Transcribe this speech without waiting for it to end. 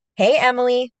Hey,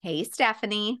 Emily. Hey,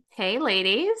 Stephanie. Hey,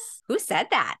 ladies. Who said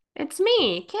that? It's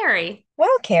me, Carrie.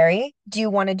 Well, Carrie, do you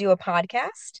want to do a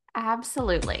podcast?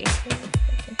 Absolutely.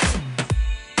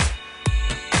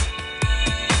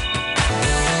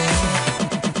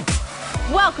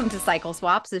 Welcome to Cycle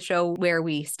Swaps, the show where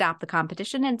we stop the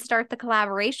competition and start the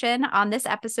collaboration. On this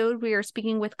episode, we are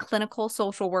speaking with clinical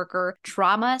social worker,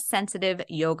 trauma sensitive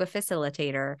yoga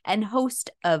facilitator, and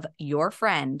host of Your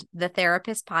Friend, the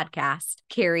Therapist podcast,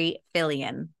 Carrie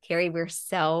Fillion. Carrie, we're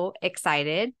so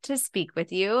excited to speak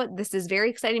with you. This is very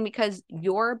exciting because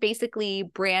you're basically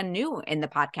brand new in the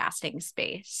podcasting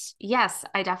space. Yes,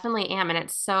 I definitely am. And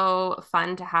it's so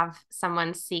fun to have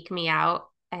someone seek me out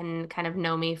and kind of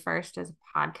know me first as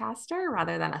a podcaster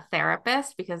rather than a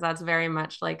therapist, because that's very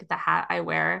much like the hat I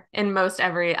wear in most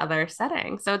every other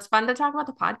setting. So it's fun to talk about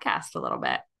the podcast a little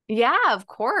bit. Yeah, of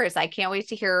course. I can't wait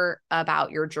to hear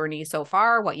about your journey so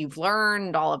far, what you've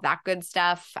learned, all of that good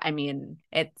stuff. I mean,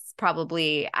 it's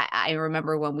probably, I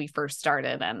remember when we first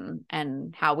started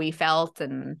and how we felt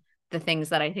and the things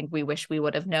that I think we wish we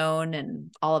would have known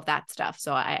and all of that stuff.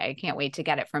 So I can't wait to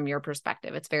get it from your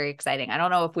perspective. It's very exciting. I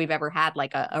don't know if we've ever had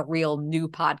like a real new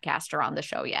podcaster on the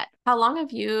show yet. How long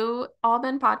have you all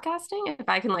been podcasting? If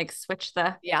I can like switch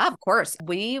the. Yeah, of course.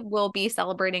 We will be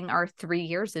celebrating our 3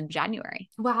 years in January.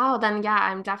 Wow, then yeah,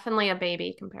 I'm definitely a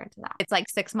baby compared to that. It's like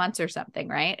 6 months or something,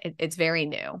 right? It's very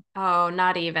new. Oh,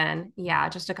 not even. Yeah,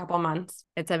 just a couple months.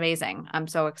 It's amazing. I'm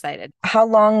so excited. How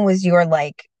long was your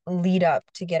lead up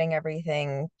to getting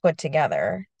everything put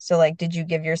together? So did you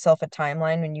give yourself a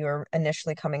timeline when you were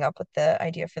initially coming up with the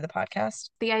idea for the podcast?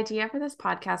 The idea for this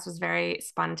podcast was very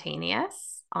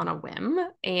spontaneous on a whim.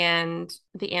 And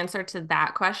the answer to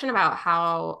that question about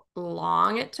how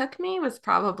long it took me was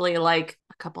probably like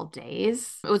a couple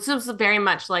days. It was just very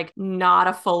much like not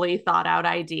a fully thought out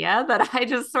idea that I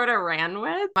just sort of ran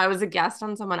with. I was a guest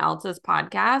on someone else's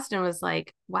podcast and was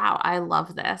like, wow, I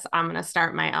love this. I'm going to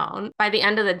start my own. By the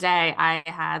end of the day, I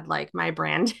had like my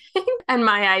branding and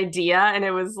my idea. And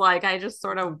it was like, I just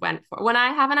sort of went for when I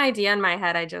have an idea in my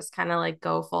head, I just kind of like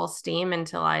go full steam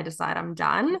until I decide I'm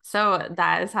done. So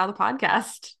that is how the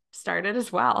podcast started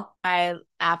as well. I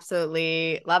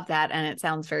absolutely love that. And it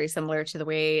sounds very similar to the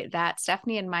way that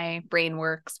Stephanie and my brain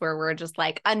works, where we're just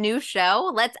like, a new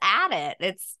show, let's add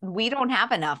it. We don't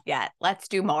have enough yet. Let's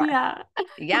do more. Yeah.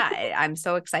 Yeah. I'm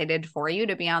so excited for you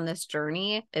to be on this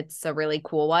journey. It's a really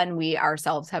cool one. We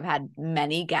ourselves have had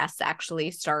many guests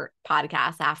actually start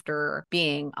podcasts after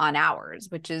being on ours,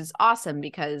 which is awesome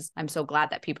because I'm so glad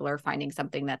that people are finding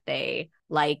something that they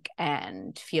like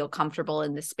and feel comfortable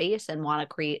in the space and want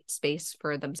to create space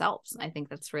for themselves. I think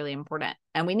that's really important.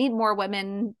 And we need more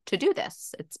women to do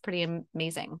this. It's pretty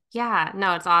amazing. Yeah,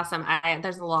 no, it's awesome.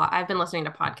 There's a lot. I've been listening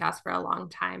to podcasts for a long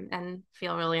time and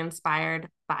feel really inspired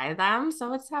by them.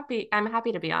 So I'm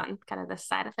happy to be on kind of this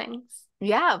side of things.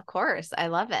 Yeah, of course. I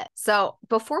love it. So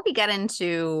before we get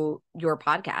into your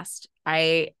podcast,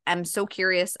 I am so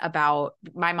curious about,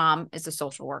 my mom is a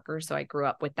social worker, so I grew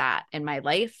up with that in my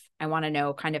life. I want to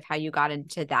know kind of how you got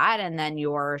into that and then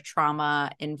your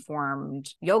trauma-informed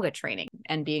yoga training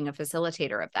and being a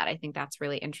facilitator of that. I think that's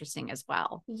really interesting as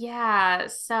well. Yeah.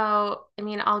 So, I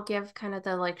mean, I'll give kind of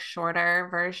the like shorter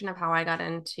version of how I got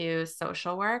into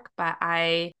social work, but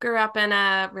I grew up in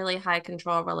a really high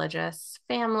control religious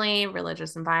family,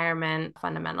 religious environment,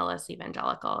 fundamentalist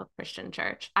evangelical Christian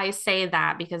church. I say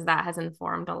that because that has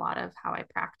informed a lot of how I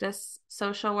practice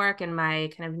social work and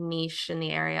my kind of niche in the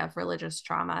area of religious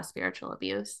trauma, spiritual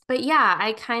abuse. But yeah,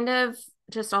 I kind of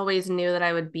just always knew that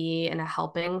I would be in a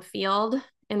helping field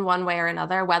in one way or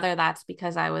another, whether that's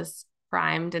because I was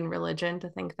primed in religion to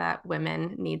think that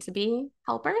women need to be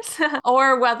helpers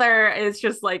or whether it's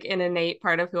just like an innate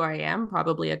part of who I am,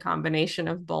 probably a combination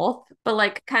of both. But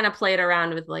like kind of played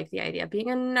around with like the idea of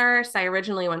being a nurse. I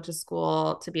originally went to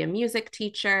school to be a music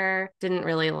teacher, didn't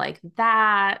really like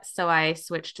that. So I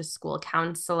switched to school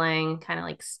counseling, kind of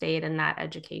like stayed in that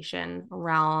education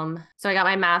realm. So I got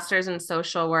my master's in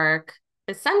social work,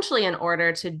 essentially in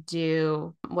order to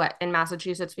do what in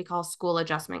Massachusetts we call school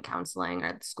adjustment counseling,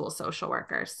 or school social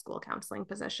worker, school counseling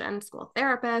position, school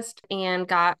therapist, and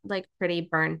got like pretty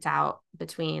burnt out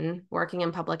between working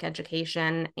in public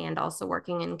education and also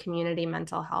working in community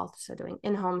mental health. So doing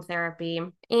in-home therapy.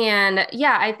 And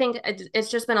yeah, I think it's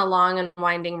just been a long and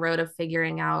winding road of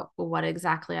figuring out what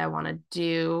exactly I want to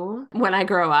do when I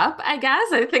grow up, I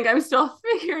guess. I think I'm still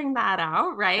figuring that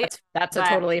out, right? That's a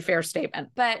totally fair statement.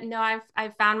 But no,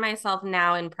 I've found myself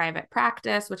now in private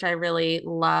practice, which I really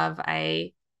love.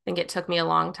 I think it took me a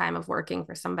long time of working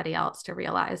for somebody else to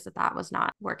realize that that was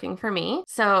not working for me.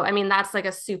 So, I mean, that's like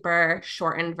a super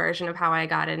shortened version of how I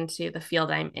got into the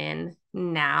field I'm in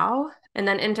now. And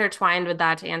then intertwined with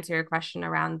that, to answer your question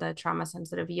around the trauma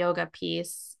sensitive yoga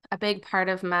piece, a big part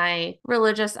of my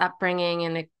religious upbringing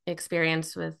and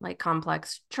experience with like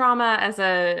complex trauma as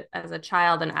a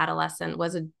child and adolescent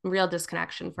was a real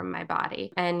disconnection from my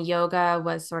body. And yoga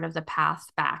was sort of the path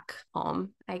back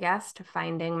home, I guess, to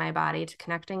finding my body, to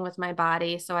connecting with my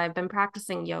body. So I've been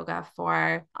practicing yoga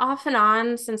for off and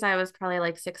on since I was probably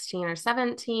like 16 or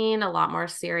 17, a lot more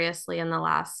seriously in the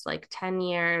last like 10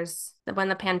 years. When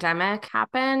the pandemic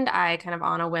happened, I kind of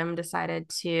on a whim decided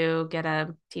to get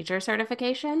a teacher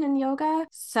certification in yoga.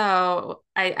 So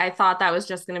I thought that was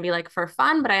just going to be like for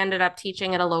fun, but I ended up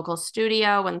teaching at a local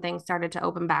studio when things started to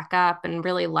open back up, and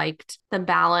really liked the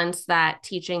balance that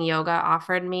teaching yoga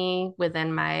offered me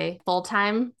within my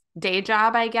full-time day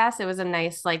job, I guess. It was a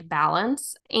nice like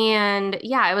balance. And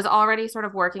yeah, I was already sort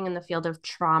of working in the field of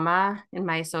trauma in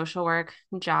my social work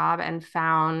job, and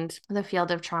found the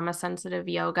field of trauma sensitive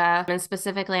yoga. And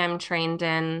specifically, I'm trained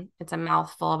in, it's a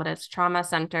mouthful, but it's trauma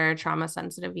centered, trauma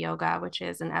sensitive yoga, which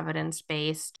is an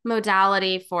evidence-based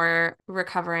modality for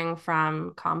recovering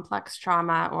from complex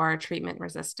trauma or treatment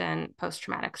resistant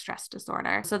post-traumatic stress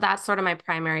disorder. So that's sort of my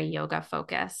primary yoga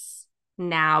focus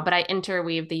now, but I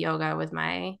interweave the yoga with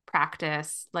my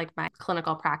practice, like my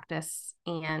clinical practice.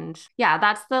 And yeah,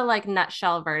 that's the like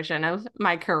nutshell version of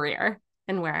my career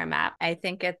and where I'm at. I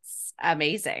think it's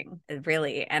amazing,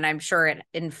 really. And I'm sure it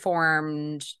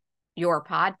informed your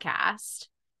podcast.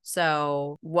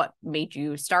 So what made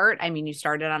you start? I mean, you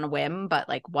started on a whim, but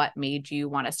like what made you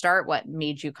want to start? What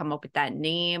made you come up with that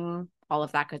name? All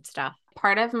of that good stuff.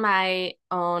 Part of my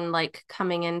own like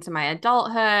coming into my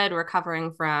adulthood,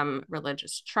 recovering from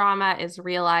religious trauma, is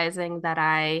realizing that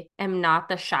I am not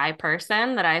the shy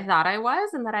person that I thought I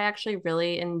was, and that I actually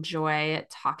really enjoy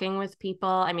talking with people.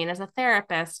 I mean, as a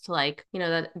therapist, like, you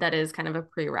know, that is kind of a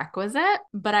prerequisite,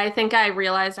 but I think I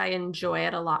realized I enjoy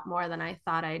it a lot more than I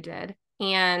thought I did.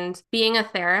 And being a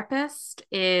therapist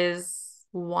is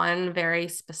one very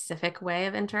specific way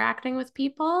of interacting with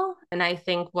people. And I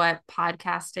think what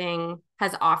podcasting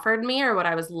has offered me, or what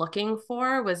I was looking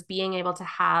for, was being able to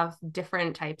have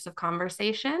different types of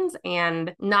conversations,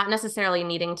 and not necessarily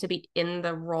needing to be in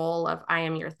the role of I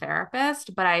am your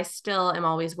therapist, but I still am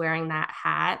always wearing that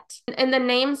hat. And the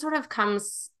name sort of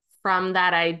comes from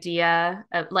that idea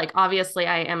of, like, obviously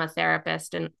I am a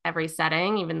therapist in every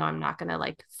setting, even though I'm not going to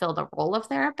like fill the role of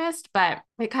therapist, but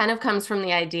it kind of comes from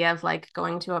the idea of like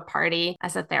going to a party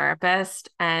as a therapist.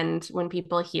 And when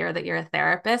people hear that you're a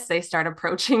therapist, they start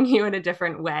approaching you in a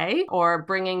different way, or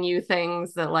bringing you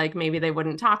things that like maybe they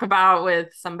wouldn't talk about with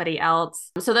somebody else.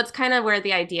 So that's kind of where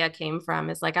the idea came from,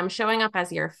 is like, I'm showing up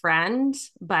as your friend,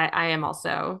 but I am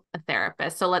also a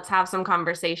therapist. So let's have some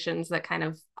conversations that kind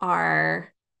of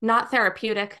are not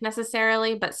therapeutic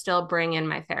necessarily, but still bring in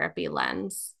my therapy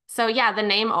lens. So yeah, the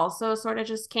name also sort of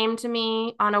just came to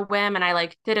me on a whim, and I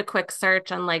like did a quick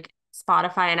search on like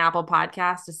Spotify and Apple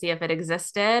Podcasts to see if it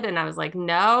existed. And I was like,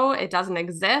 no, it doesn't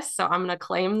exist. So I'm going to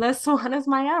claim this one as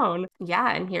my own. Yeah.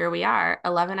 And here we are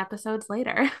 11 episodes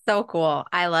later. So cool.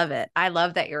 I love it. I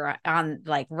love that you're on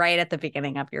like right at the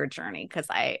beginning of your journey, because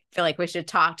I feel like we should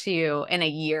talk to you in a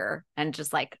year and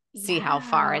just like see how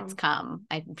far it's come.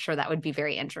 I'm sure that would be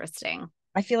very interesting.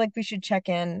 I feel like we should check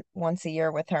in once a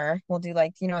year with her. We'll do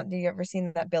like, you know, do you ever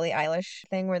seen that Billie Eilish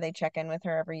thing where they check in with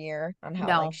her every year on how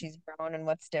No. like she's grown and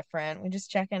what's different? We just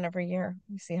check in every year.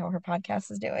 We see how her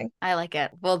podcast is doing. I like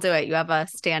it. We'll do it. You have a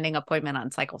standing appointment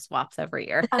on Cycle Swaps every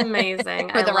year. Amazing.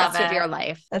 For the rest of your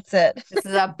life. That's it. This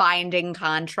is a binding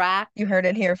contract. You heard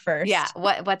it here first. Yeah.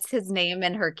 What's his name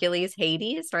in Hercules?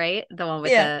 Hades, right? The one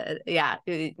with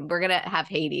we're going to have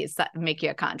Hades make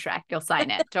you a contract. You'll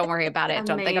sign it. Don't worry about it.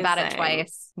 Don't think about it twice.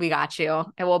 We got you.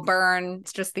 It will burn.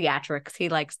 It's just theatrics. He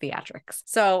likes theatrics.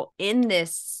 So in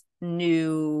this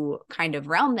new kind of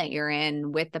realm that you're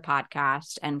in with the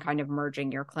podcast, and kind of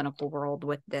merging your clinical world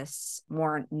with this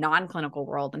more non-clinical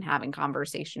world and having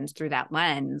conversations through that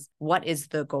lens, what is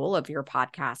the goal of your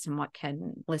podcast, and what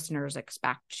can listeners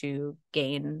expect to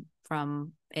gain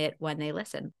from it when they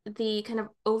listen? The kind of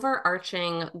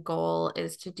overarching goal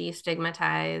is to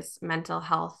destigmatize mental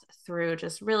health through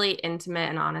just really intimate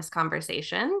and honest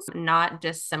conversations, not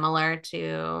dissimilar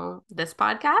to this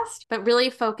podcast, but really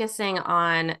focusing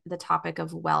on the topic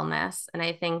of wellness. And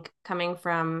I think coming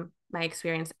from my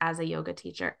experience as a yoga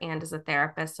teacher and as a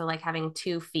therapist, so like having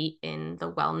 2 feet in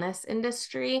the wellness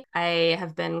industry, I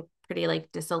have been pretty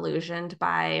like disillusioned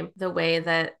by the way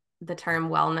that the term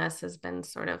wellness has been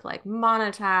sort of like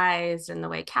monetized and the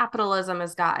way capitalism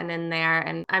has gotten in there.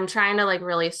 And I'm trying to like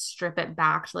really strip it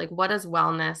back to like, what does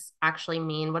wellness actually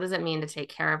mean? What does it mean to take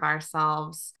care of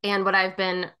ourselves? And what I've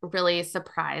been really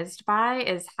surprised by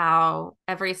is how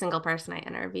every single person I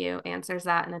interview answers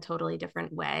that in a totally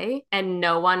different way. And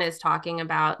no one is talking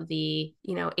about the,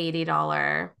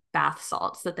 $80 bath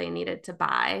salts that they needed to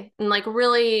buy. And like,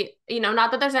 really,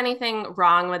 not that there's anything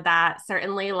wrong with that.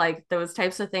 Certainly, like, those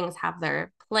types of things have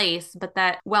their place, but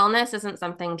that wellness isn't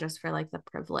something just for like the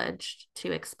privileged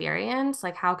to experience.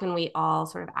 Like, how can we all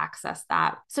sort of access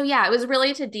that? So yeah, it was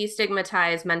really to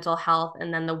destigmatize mental health,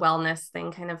 and then the wellness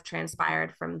thing kind of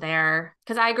transpired from there.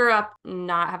 Because I grew up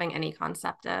not having any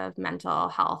concept of mental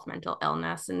health, mental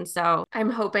illness. And so I'm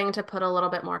hoping to put a little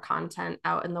bit more content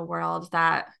out in the world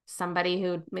that somebody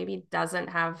who maybe doesn't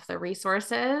have the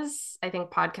resources, I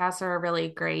think podcasts are a really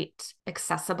great,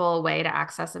 accessible way to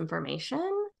access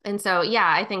information. And so, yeah,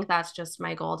 I think that's just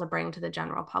my goal, to bring to the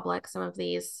general public some of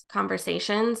these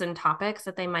conversations and topics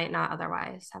that they might not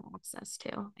otherwise have access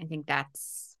to. I think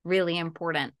that's really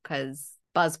important because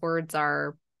buzzwords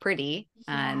are pretty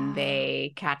and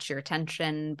they catch your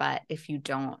attention, but if you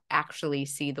don't actually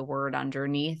see the word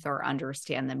underneath or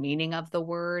understand the meaning of the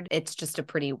word, it's just a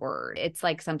pretty word. It's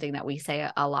like something that we say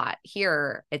a lot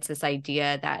here. It's this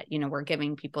idea that, we're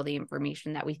giving people the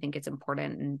information that we think is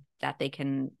important and that they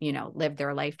can, live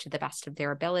their life to the best of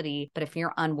their ability. But if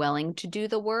you're unwilling to do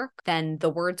the work, then the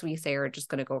words we say are just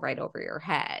going to go right over your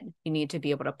head. You need to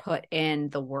be able to put in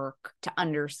the work to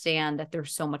understand that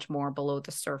there's so much more below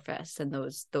the surface, and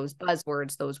those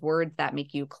buzzwords, those words that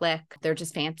make you click, they're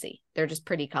just fancy. They're just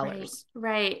pretty colors.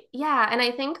 Right. Yeah. And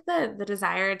I think the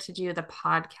desire to do the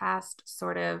podcast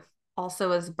sort of also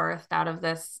was birthed out of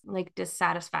this like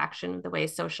dissatisfaction with the way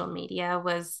social media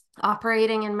was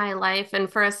operating in my life. And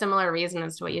for a similar reason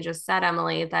as to what you just said,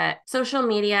 Emily, that social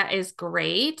media is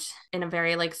great in a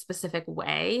very like specific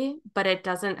way, but it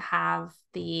doesn't have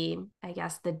the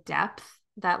depth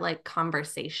that like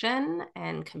conversation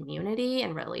and community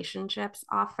and relationships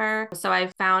offer. So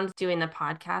I've found doing the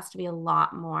podcast to be a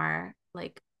lot more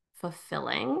like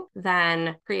fulfilling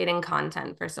than creating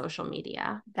content for social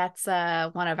media. That's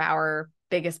one of our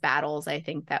biggest battles. I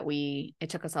think that it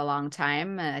took us a long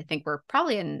time, and I think we're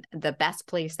probably in the best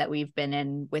place that we've been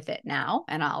in with it now.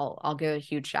 And I'll give a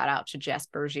huge shout out to Jess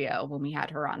Bergio. When we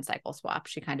had her on Cycle Swap,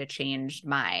 she kind of changed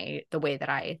the way that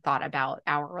I thought about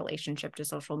our relationship to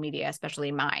social media,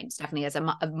 especially mine. Stephanie has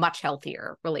a much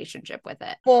healthier relationship with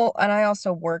it. Well, and I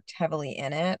also worked heavily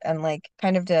in it, and like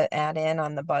kind of to add in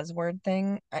on the buzzword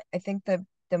thing, I think the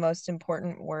most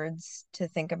important words to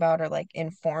think about are like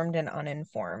informed and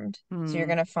uninformed. So you're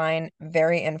going to find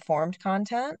very informed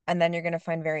content, and then you're going to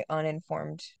find very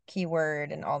uninformed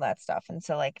keyword and all that stuff. And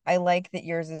so like I like that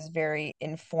yours is very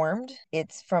informed.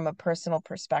 It's from a personal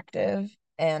perspective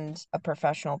and a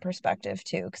professional perspective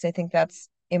too, because I think that's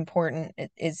important.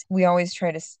 It is, we always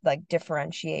try to like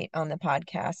differentiate on the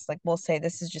podcast. Like we'll say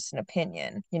this is just an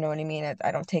opinion, you know what I mean?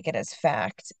 I don't take it as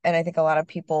fact. And I think a lot of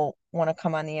people want to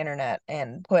come on the internet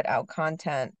and put out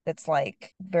content that's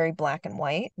like very black and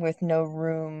white with no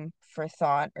room for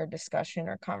thought or discussion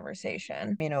or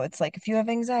conversation. It's like if you have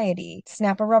anxiety,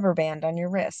 snap a rubber band on your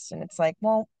wrist. And it's like,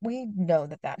 well, we know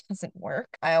that doesn't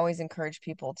work. I always encourage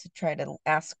people to try to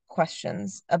ask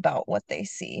questions about what they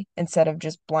see instead of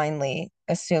just blindly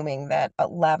assuming that a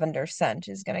lavender scent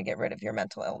is going to get rid of your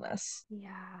mental illness. Yeah.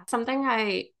 Something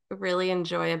I really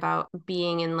enjoy about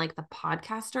being in like the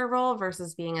podcaster role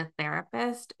versus being a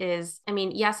therapist is, I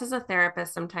mean, yes, as a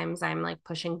therapist, sometimes I'm like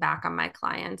pushing back on my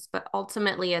clients, but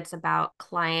ultimately it's about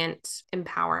client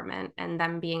empowerment and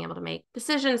them being able to make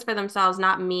decisions for themselves,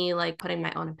 not me like putting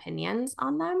my own opinions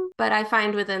on them. But I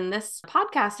find within this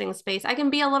podcasting space, I can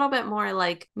be a little bit more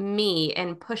like me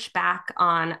and push back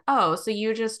on, oh, so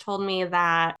you just told me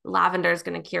that lavender is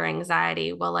going to cure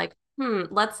anxiety. Well, like,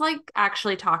 let's like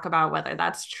actually talk about whether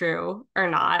that's true or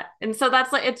not. And so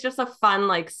that's like, it's just a fun,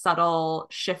 like subtle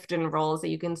shift in roles that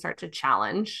you can start to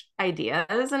challenge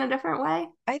ideas in a different way.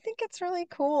 I think it's really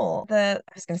cool. I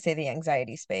was going to say the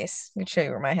anxiety space. Let me show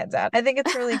you where my head's at. I think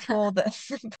it's really cool that,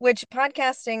 which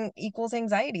podcasting equals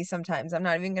anxiety sometimes. I'm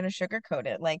not even going to sugarcoat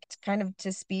it. Like, kind of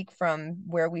to speak from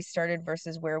where we started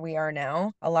versus where we are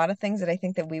now. A lot of things that I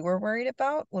think that we were worried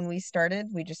about when we started,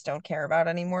 we just don't care about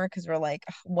anymore because we're like,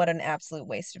 what an absolute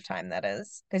waste of time that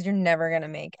is. Because you're never going to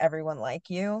make everyone like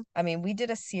you. I mean, we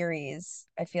did a series.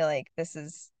 I feel like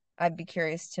I'd be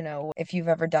curious to know if you've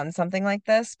ever done something like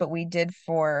this, but we did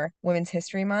for Women's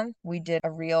History Month, we did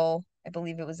a real I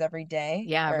believe it was every day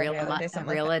Yeah, or a every reel other day, a something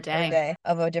like reel that. a Every day. day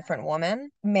of a different woman.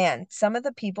 Man, some of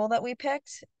the people that we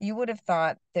picked, you would have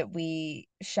thought that we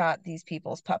shot these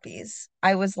people's puppies.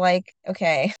 I was like,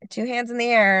 okay, two hands in the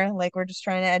air, like we're just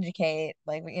trying to educate,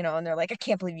 like, and they're like, I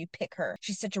can't believe you pick her.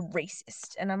 She's such a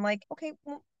racist. And I'm like, okay,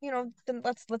 well, then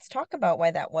let's talk about why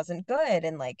that wasn't good.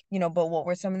 And like, but what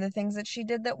were some of the things that she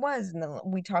did that was? And then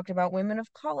we talked about women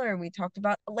of color. We talked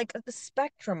about like the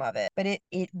spectrum of it, but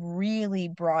it really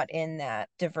brought in that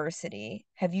diversity.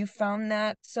 Have you found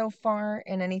that so far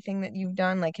in anything that you've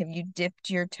done? Like, have you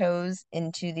dipped your toes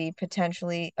into the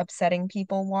potentially upsetting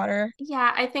people water?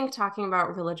 Yeah, I think talking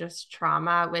about religious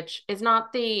trauma, which is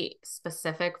not the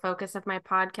specific focus of my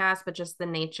podcast, but just the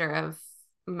nature of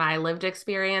my lived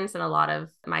experience and a lot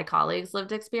of my colleagues'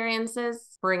 lived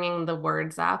experiences, bringing the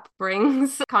words up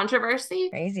brings controversy.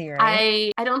 Crazy,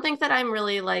 right? I don't think that I'm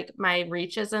really like my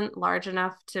reach isn't large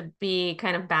enough to be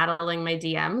kind of battling my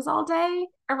DMs all day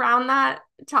around that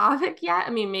topic yet.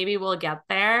 I mean, maybe we'll get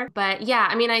there. But yeah,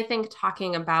 I mean, I think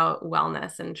talking about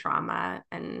wellness and trauma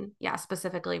and yeah,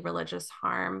 specifically religious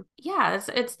harm. Yeah,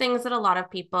 it's things that a lot of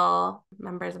people,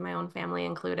 members of my own family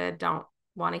included, don't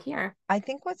want to hear. I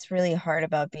think what's really hard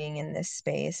about being in this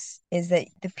space is that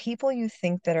the people you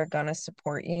think that are going to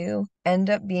support you end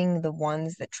up being the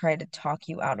ones that try to talk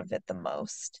you out of it the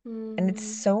most. And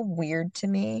it's so weird to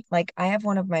me. Like, I have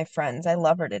one of my friends, I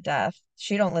love her to death.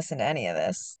 She don't listen to any of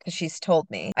this because she's told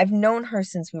me. I've known her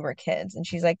since we were kids, and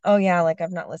she's like, "Oh yeah, like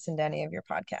I've not listened to any of your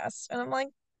podcasts." And I'm like,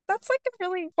 "That's like a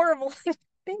really horrible thing."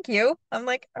 Thank you. I'm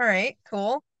like, all right,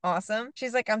 cool. Awesome.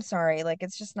 She's like, I'm sorry, like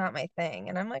it's just not my thing.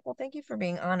 And I'm like, well, thank you for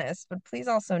being honest, but please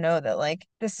also know that like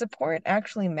the support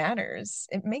actually matters.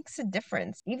 It makes a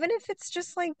difference. Even if it's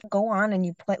just like go on and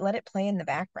you let it play in the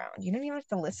background. You don't even have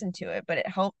to listen to it, but it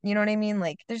helped, you know what I mean?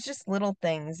 Like there's just little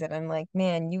things that I'm like,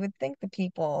 man, you would think the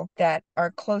people that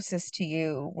are closest to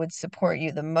you would support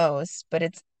you the most, but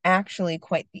it's actually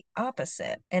quite the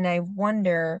opposite. And I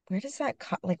wonder where does that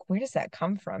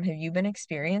come from? Have you been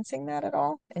experiencing that at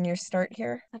all in your start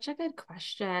here? Such a good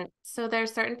question. So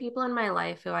there's certain people in my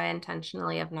life who I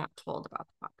intentionally have not told about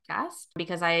the podcast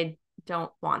because I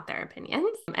don't want their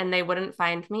opinions and they wouldn't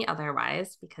find me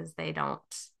otherwise because they're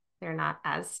not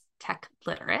as tech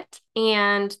literate.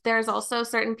 And there's also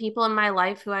certain people in my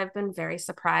life who I've been very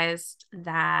surprised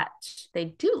that they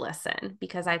do listen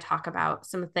because I talk about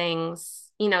some things,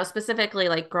 specifically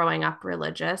like growing up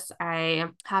religious. I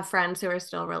have friends who are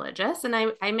still religious, and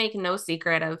I make no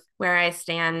secret of where I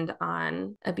stand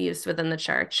on abuse within the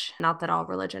church. Not that all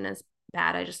religion is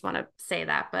bad. I just want to say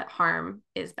that, but harm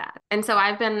is bad. And so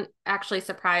I've been actually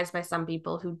surprised by some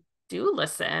people who do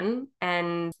listen.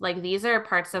 And like these are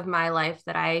parts of my life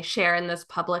that I share in this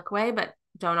public way, but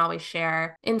don't always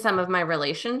share in some of my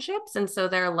relationships. And so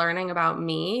they're learning about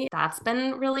me. That's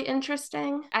been really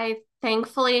interesting. I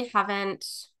thankfully haven't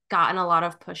gotten a lot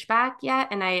of pushback yet.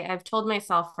 And I've told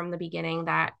myself from the beginning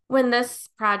that when this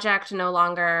project no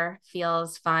longer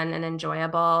feels fun and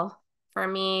enjoyable for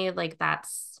me, like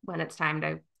that's when it's time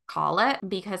to call it,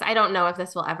 because I don't know if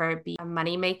this will ever be a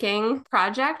money-making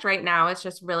project. Right now, it's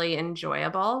just really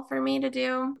enjoyable for me to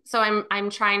do. So I'm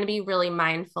trying to be really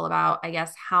mindful about, I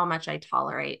guess, how much I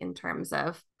tolerate in terms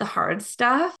of the hard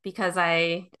stuff, because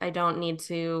I don't need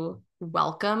to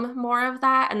welcome more of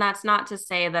that. And that's not to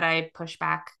say that I push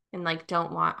back and like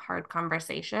don't want hard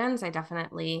conversations. I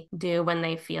definitely do when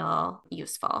they feel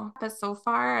useful. But so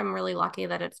far, I'm really lucky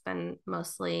that it's been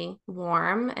mostly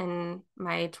warm and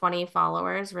my 20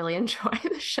 followers really enjoy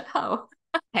the show.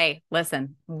 Hey,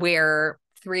 listen, we're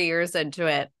 3 years into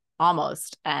it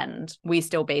almost, and we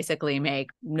still basically make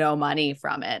no money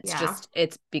from it.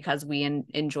 It's because we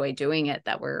enjoy doing it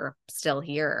that we're still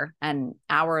here, and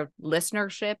our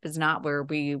listenership is not where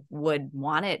we would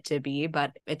want it to be,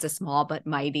 but it's a small but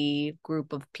mighty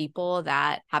group of people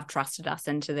that have trusted us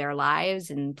into their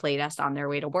lives and played us on their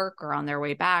way to work or on their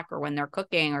way back or when they're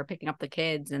cooking or picking up the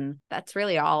kids. And that's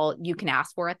really all you can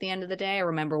ask for at the end of the day. I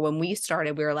remember when we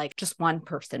started, we were like, just one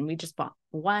person. We just want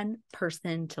one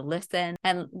person to listen,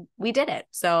 and we did it.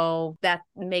 So that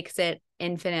makes it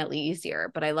infinitely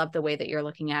easier. But I love the way that you're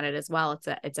looking at it as well.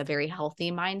 It's a very healthy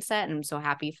mindset, and I'm so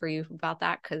happy for you about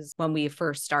that, because when we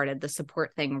first started, the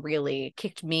support thing really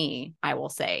kicked me, I will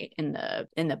say, in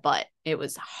the butt. It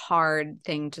was a hard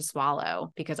thing to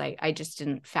swallow because I just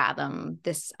didn't fathom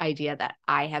this idea that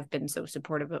I have been so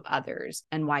supportive of others,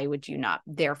 and why would you not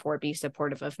therefore be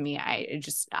supportive of me?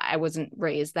 I wasn't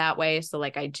raised that way. So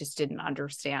like, I just didn't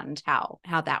understand how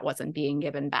that wasn't being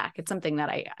given back. It's something that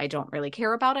I don't really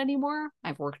care about anymore,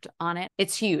 I've worked on it.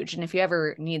 It's huge. And if you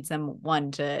ever need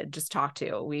someone to just talk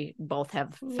to, we both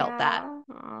have felt that.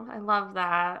 Oh, I love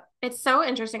that. It's so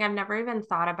interesting. I've never even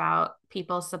thought about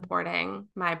people supporting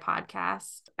my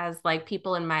podcast as like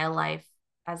people in my life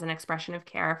as an expression of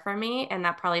care for me. And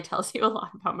that probably tells you a lot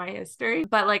about my history.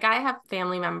 But like I have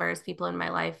family members, people in my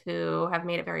life who have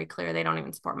made it very clear they don't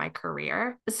even support my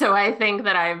career. So I think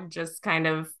that I've just kind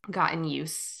of gotten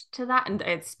used to that. And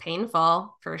it's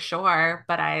painful for sure.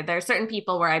 But there's certain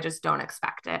people where I just don't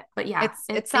expect it. But yeah,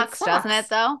 it sucks, doesn't it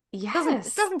though? Yes.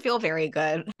 It doesn't feel very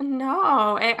good.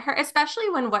 No, it hurt, especially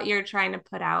when what you're trying to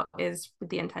put out is with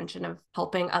the intention of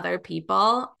helping other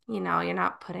people. You know, you're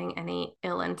not putting any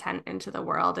ill intent into the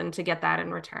world, and to get that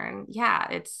in return, yeah,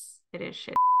 it is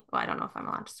shit. Well, I don't know if I'm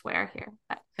allowed to swear here,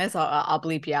 but I'll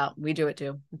bleep you out. We do it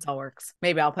too. It's all works.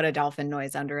 Maybe I'll put a dolphin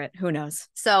noise under it. Who knows?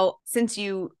 So since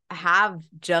you have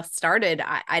just started,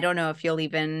 I don't know if you'll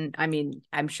even, I mean,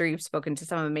 I'm sure you've spoken to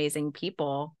some amazing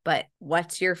people, but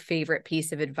what's your favorite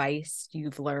piece of advice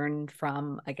you've learned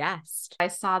from a guest? I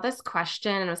saw this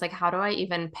question and I was like, how do I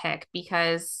even pick?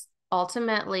 Because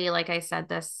ultimately, like I said,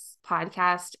 this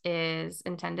podcast is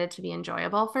intended to be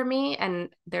enjoyable for me, and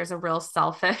there's a real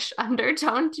selfish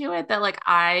undertone to it that like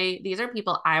these are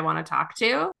people I want to talk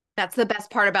to. That's the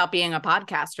best part about being a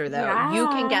podcaster, though. Yeah. You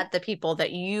can get the people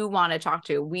that you want to talk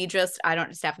to.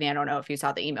 Stephanie, I don't know if you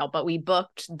saw the email, but we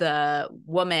booked the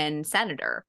woman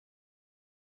senator.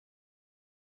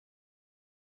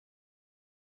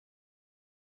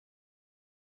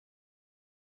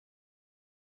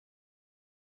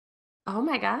 Oh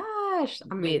my gosh.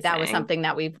 That was something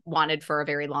that we've wanted for a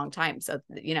very long time. So,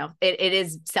 you know, it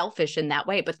is selfish in that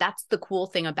way. But that's the cool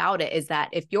thing about it, is that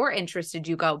if you're interested,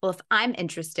 you go, well, if I'm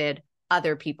interested,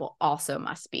 other people also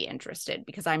must be interested,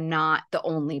 because I'm not the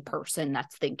only person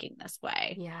that's thinking this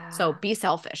way. Yeah. So be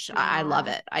selfish. Yeah. I love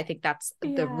it. I think that's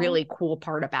the really cool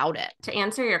part about it. To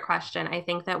answer your question, I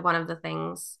think that one of the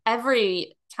things,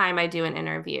 every time I do an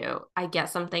interview, I get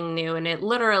something new, and it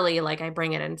literally, like, I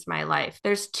bring it into my life.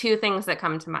 There's two things that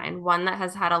come to mind. One that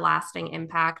has had a lasting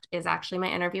impact is actually my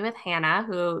interview with Hannah,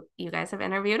 who you guys have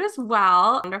interviewed as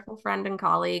well, wonderful friend and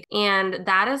colleague. And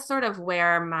that is sort of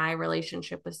where my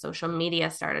relationship with social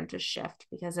media started to shift,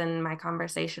 because in my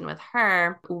conversation with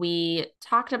her, we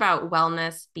talked about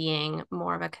wellness being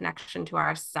more of a connection to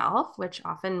ourself, which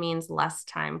often means less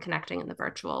time connecting in the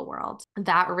virtual world.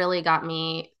 That really got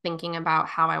me thinking about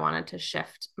how I wanted to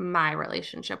shift my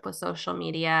relationship with social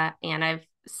media. And I've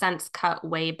since cut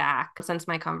way back since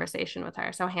my conversation with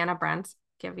her. So Hannah Brent,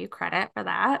 give you credit for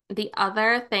that. The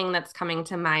other thing that's coming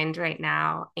to mind right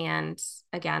now, and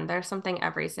again, there's something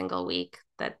every single week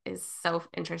that is so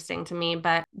interesting to me,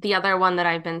 but the other one that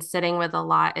I've been sitting with a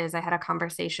lot is I had a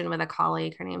conversation with a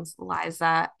colleague. Her name's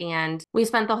Liza, and we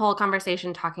spent the whole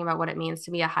conversation talking about what it means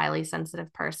to be a highly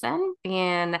sensitive person.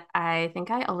 And I think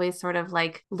I always sort of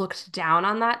like looked down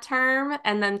on that term.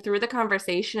 And then through the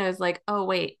conversation, I was like, oh,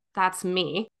 wait, that's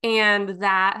me. And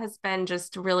that has been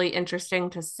just really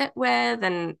interesting to sit with.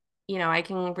 And, you know, I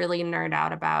can really nerd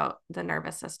out about the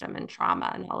nervous system and trauma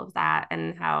and all of that,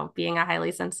 and how being a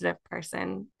highly sensitive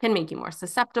person can make you more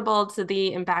susceptible to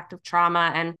the impact of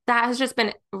trauma. And that has just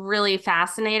been really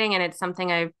fascinating. And it's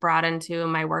something I've brought into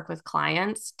my work with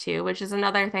clients too, which is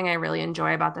another thing I really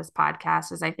enjoy about this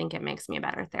podcast, is I think it makes me a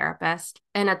better therapist.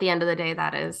 And at the end of the day,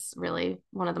 that is really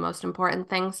one of the most important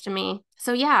things to me.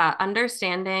 So yeah,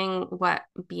 understanding what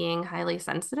being highly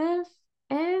sensitive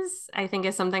is, I think,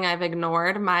 is something I've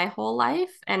ignored my whole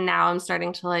life. And now I'm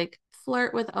starting to like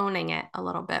flirt with owning it a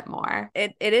little bit more.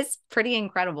 It is pretty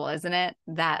incredible, isn't it?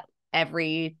 That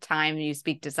every time you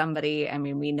speak to somebody, I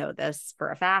mean, we know this for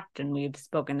a fact, and we've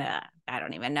spoken to, I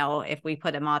don't even know if we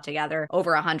put them all together,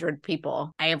 over 100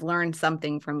 people. I have learned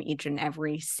something from each and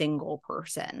every single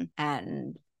person.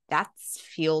 And that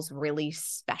feels really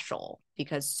special,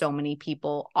 because so many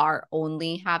people are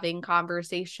only having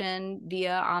conversation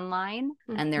via online,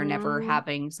 and they're never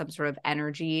having some sort of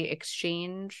energy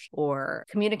exchange, or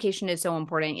communication is so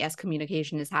important. Yes,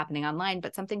 communication is happening online,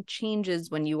 but something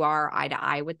changes when you are eye to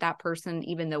eye with that person.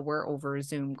 Even though we're over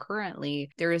Zoom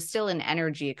currently, there is still an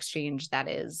energy exchange that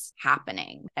is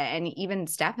happening. And even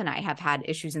Steph and I have had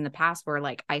issues in the past where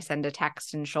like I send a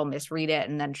text and she'll misread it,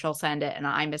 and then she'll send it and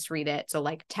I misread it. So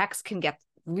like text can get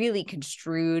really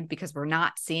construed because we're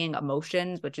not seeing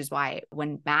emotions, which is why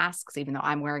when masks, even though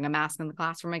I'm wearing a mask in the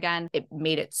classroom again, it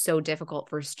made it so difficult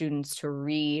for students to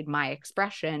read my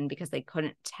expression because they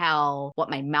couldn't tell what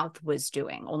my mouth was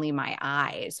doing, only my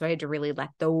eyes. So I had to really let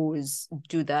those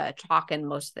do the talking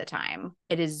most of the time.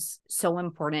 It is so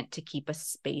important to keep a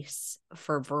space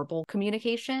for verbal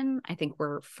communication. I think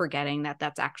we're forgetting that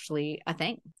that's actually a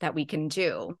thing that we can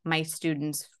do. My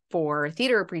students for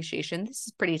theater appreciation, this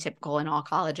is pretty typical in all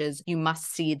colleges. You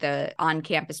must see the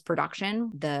on-campus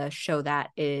production. The show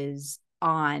that is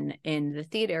on in the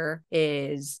theater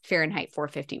is Fahrenheit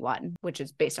 451, which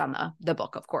is based on the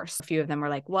book, of course. A few of them were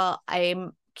like, well,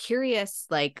 I'm curious,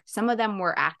 like some of them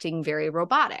were acting very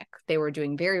robotic. They were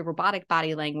doing very robotic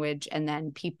body language, and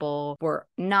then people were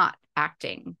not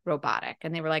acting robotic.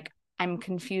 And they were like, I'm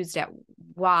confused at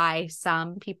why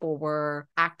some people were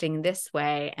acting this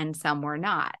way and some were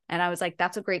not. And I was like,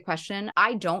 that's a great question.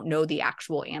 I don't know the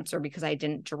actual answer because I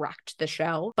didn't direct the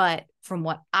show, but from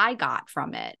what I got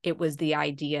from it, it was the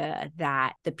idea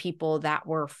that the people that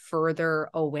were further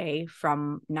away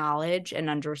from knowledge and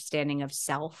understanding of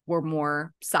self were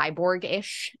more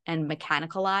cyborg-ish and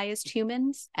mechanicalized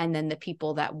humans. And then the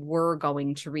people that were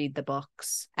going to read the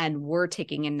books and were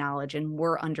taking in knowledge and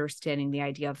were understanding the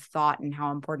idea of thought and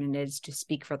how important it is to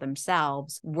speak for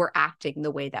themselves were acting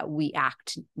the way that we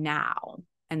act now.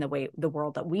 And the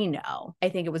world that we know. I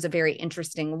think it was a very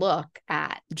interesting look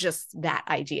at just that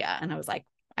idea. And I was like,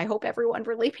 I hope everyone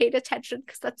really paid attention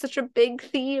because that's such a big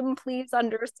theme. Please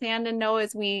understand and know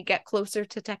as we get closer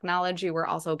to technology, we're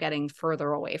also getting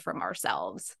further away from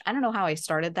ourselves. I don't know how I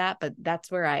started that, but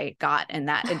that's where I got in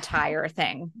that entire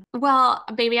thing. Well,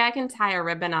 maybe I can tie a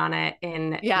ribbon on it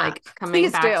in like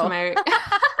coming back to my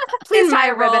Please tie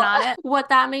a ribbon on it. What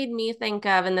that made me think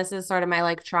of, and this is sort of my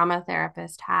like trauma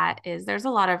therapist hat, is there's a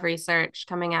lot of research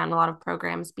coming out and a lot of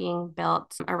programs being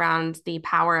built around the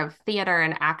power of theater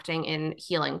and acting in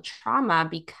healing trauma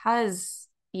because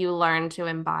you learn to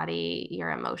embody your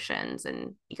emotions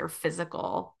and your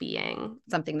physical being.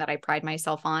 Something that I pride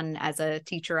myself on as a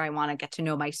teacher. I want to get to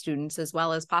know my students as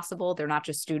well as possible. They're not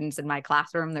just students in my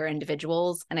classroom, they're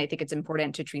individuals. And I think it's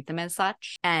important to treat them as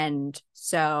such. And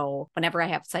so whenever I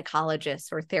have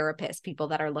psychologists or therapists, people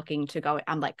that are looking to go,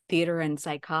 I'm like, theater and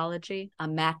psychology, a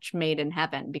match made in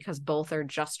heaven, because both are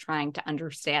just trying to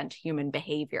understand human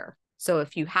behavior. So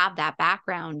if you have that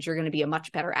background, you're going to be a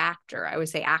much better actor. I would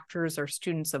say actors are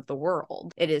students of the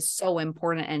world. It is so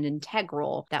important and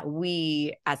integral that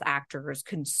we as actors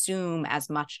consume as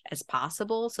much as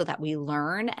possible so that we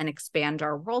learn and expand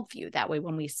our worldview. That way,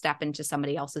 when we step into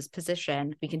somebody else's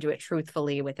position, we can do it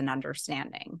truthfully with an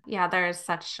understanding. Yeah, there is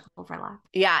such overlap.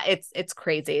 Yeah, it's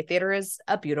crazy. Theater is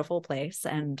a beautiful place,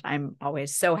 and I'm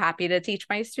always so happy to teach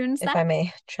my students that. If I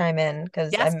may chime in,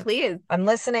 because yes, please. I'm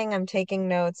listening, I'm taking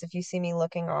notes. If you see me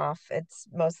looking off, it's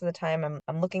most of the time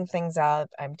I'm looking things up,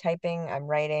 I'm typing, I'm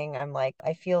writing. I'm like,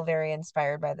 I feel very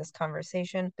inspired by this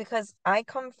conversation because I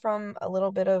come from a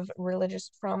little bit of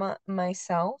religious trauma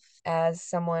myself as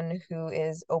someone who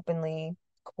is openly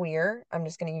queer. I'm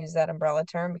just going to use that umbrella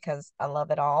term because I love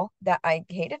it all. That I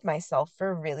hated myself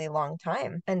for a really long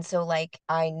time. And so like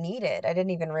I didn't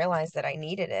even realize that I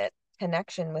needed it,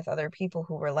 connection with other people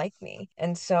who were like me.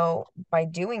 And so by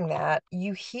doing that,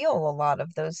 you heal a lot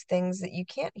of those things that you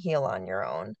can't heal on your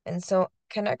own. And so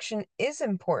connection is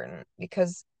important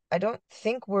because I don't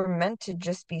think we're meant to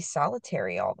just be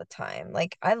solitary all the time.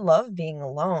 Like I love being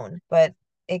alone, but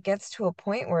it gets to a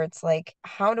point where it's like,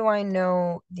 how do I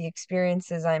know the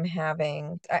experiences I'm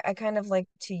having? I kind of like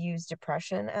to use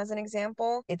depression as an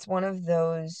example. It's one of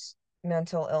those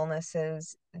mental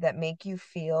illnesses that make you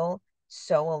feel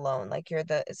so alone. Like you're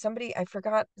I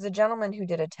forgot the gentleman who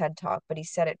did a TED talk, but he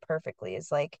said it perfectly.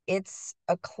 Is like, it's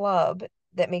a club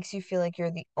that makes you feel like you're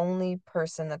the only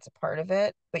person that's a part of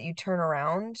it, but you turn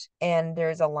around and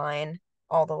there's a line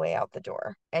all the way out the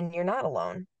door and you're not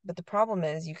alone. But the problem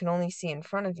is you can only see in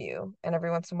front of you, and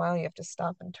every once in a while you have to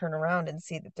stop and turn around and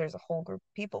see that there's a whole group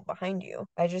of people behind you.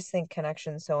 I just think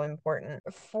connection's so important.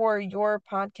 For your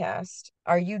podcast,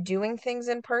 are you doing things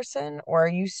in person or are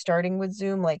you starting with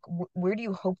Zoom? Like where do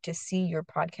you hope to see your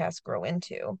podcast grow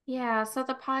into? Yeah, so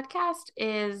the podcast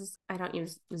is, I don't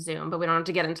use Zoom, but we don't have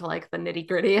to get into like the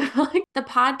nitty-gritty of like the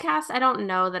podcast. I don't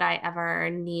know that I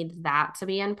ever need that to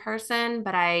be in person,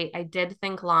 but I did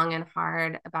think long and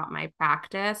hard about my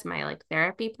practice, my like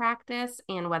therapy practice,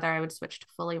 and whether I would switch to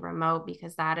fully remote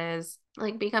because that is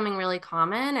like becoming really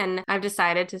common. And I've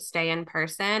decided to stay in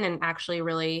person and actually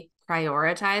really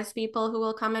prioritize people who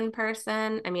will come in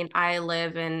person. I mean, I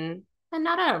live in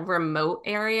not a remote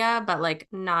area, but like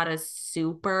not a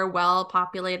super well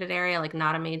populated area, like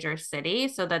not a major city.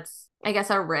 So that's I guess,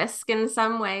 a risk in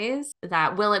some ways.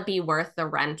 That will it be worth the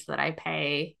rent that I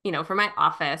pay, for my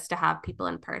office to have people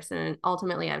in person? And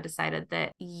ultimately, I've decided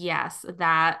that yes,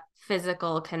 that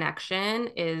physical connection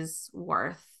is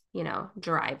worth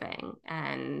driving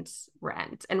and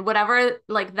rent and whatever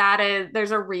like that is.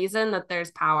 There's a reason that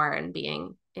there's power in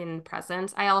being in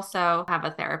presence. I also have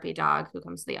a therapy dog who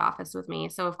comes to the office with me.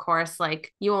 So of course,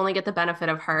 like you only get the benefit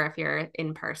of her if you're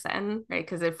in person, right?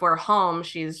 Because if we're home,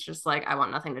 she's just like, I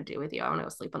want nothing to do with you. I want to go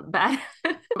sleep on the bed.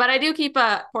 But I do keep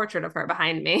a portrait of her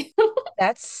behind me.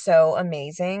 That's so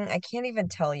amazing. I can't even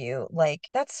tell you. Like,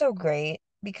 that's so great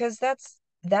because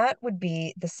that would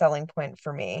be the selling point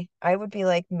for me. I would be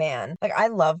like, man, like I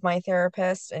love my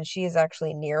therapist and she is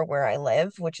actually near where I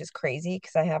live, which is crazy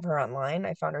because I have her online.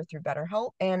 I found her through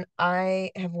BetterHelp and I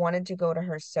have wanted to go to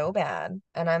her so bad.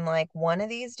 And I'm like, one of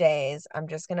these days, I'm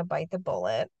just going to bite the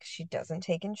bullet. She doesn't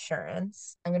take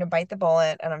insurance. I'm going to bite the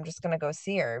bullet and I'm just going to go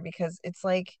see her because it's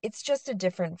like, it's just a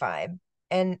different vibe.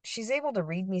 And she's able to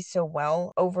read me so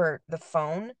well over the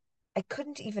phone. I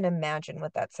couldn't even imagine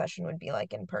what that session would be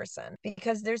like in person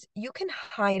because you can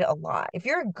hide a lot. If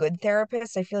you're a good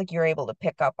therapist, I feel like you're able to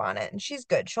pick up on it. And she's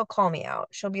good. She'll call me out.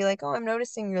 She'll be like, "Oh, I'm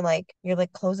noticing you're like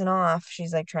closing off."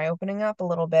 She's like, "Try opening up a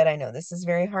little bit. I know this is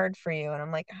very hard for you." And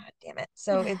I'm like, "Ah, damn it."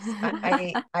 So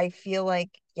I feel like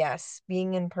yes,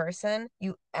 being in person,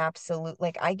 you absolutely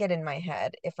like I get in my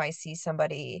head if I see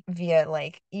somebody via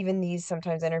like even these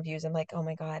sometimes interviews, I'm like, oh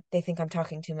my God, they think I'm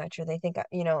talking too much or they think,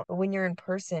 when you're in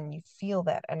person, you feel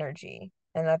that energy.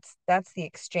 And that's the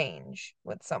exchange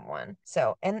with someone.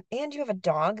 So and you have a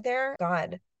dog there.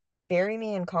 God, bury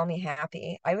me and call me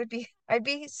happy. I'd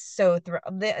be so thrilled.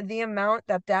 The amount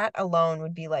that alone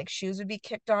would be like shoes would be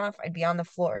kicked off. I'd be on the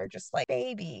floor just like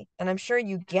baby. And I'm sure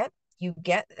you get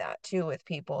that too with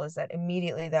people is that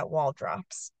immediately that wall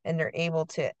drops and they're able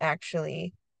to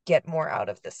actually get more out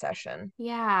of the session.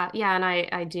 Yeah, yeah, and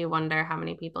I do wonder how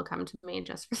many people come to me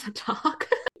just for the talk.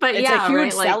 But It's a yeah, huge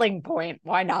right, like selling point.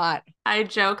 Why not? I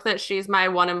joke that she's my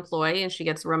one employee and she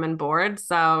gets room and board,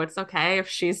 so it's okay if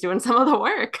she's doing some of the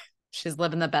work. She's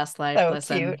living the best life. So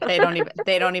Listen, cute.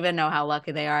 they don't even know how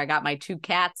lucky they are. I got my two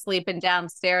cats sleeping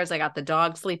downstairs. I got the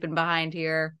dog sleeping behind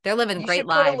here. They're living You great should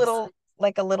put lives.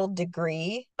 a little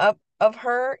degree up of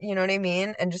her, you know what I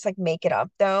mean? And just like make it up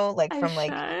though, like I from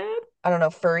like, should. I don't know,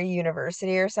 Furry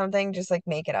University or something. Just like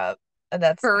make it up.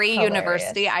 That's Furry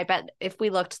University. hilarious. I bet if we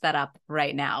looked that up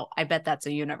right now, I bet that's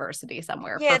a university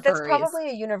somewhere for Yeah, that's furries. probably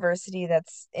a university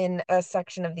that's in a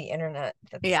section of the internet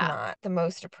that's Yeah, not the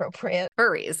most appropriate.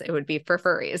 furries. It would be for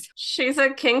furries. She's a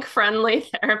kink-friendly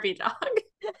therapy dog.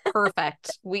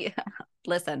 Perfect. We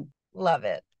listen, Love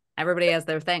it. everybody has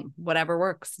their thing. Whatever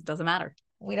works, doesn't matter.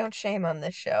 We don't shame on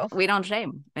this show. We don't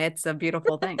shame. It's a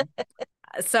beautiful thing.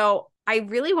 So I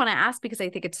really want to ask because I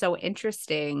think it's so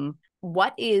interesting.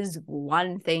 What is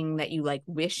one thing that you like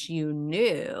wish you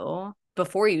knew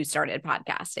before you started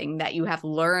podcasting that you have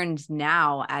learned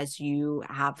now as you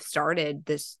have started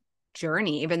this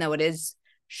journey, even though it is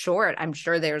short? I'm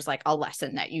sure there's like a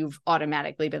lesson that you've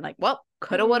automatically been like, well,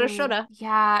 coulda, woulda, shoulda.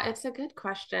 Yeah, it's a good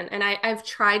question. And I've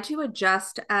tried to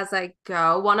adjust as I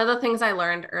go. One of the things I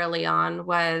learned early on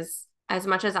was as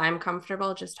much as I'm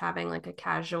comfortable just having like a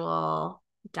casual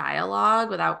dialogue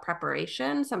without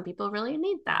preparation, some people really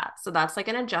need that. So that's like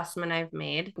an adjustment I've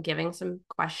made, giving some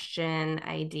question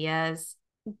ideas.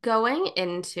 Going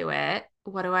into it,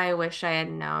 what do I wish I had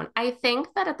known? I think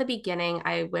that at the beginning,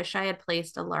 I wish I had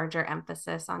placed a larger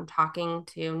emphasis on talking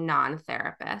to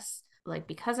non-therapists. Like,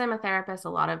 because I'm a therapist, a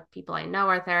lot of people I know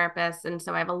are therapists. And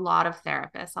so I have a lot of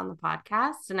therapists on the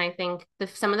podcast. And I think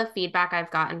some of the feedback I've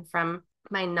gotten from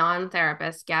my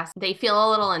non-therapist guests, they feel a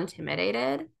little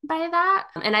intimidated by that.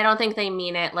 And I don't think they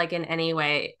mean it like in any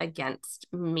way against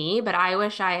me, but I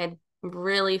wish I had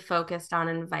really focused on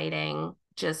inviting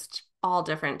just all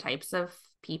different types of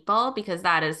people, because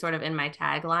that is sort of in my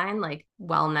tagline, like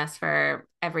wellness for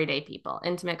everyday people,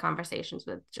 intimate conversations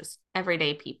with just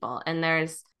everyday people. And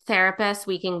there's therapists,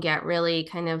 we can get really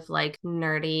kind of like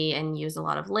nerdy and use a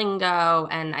lot of lingo.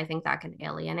 And I think that can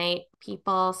alienate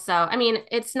people. So, I mean,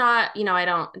 it's not,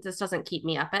 this doesn't keep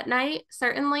me up at night,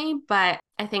 certainly, but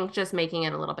I think just making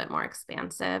it a little bit more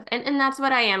expansive. And that's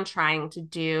what I am trying to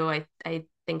do. I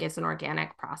think it's an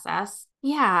organic process.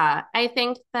 Yeah, I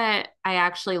think that I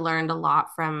actually learned a lot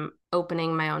from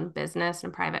opening my own business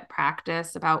and private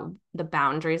practice about the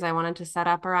boundaries I wanted to set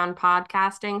up around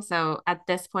podcasting. So at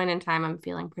this point in time, I'm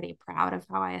feeling pretty proud of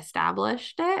how I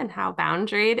established it and how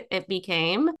boundaried it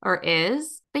became or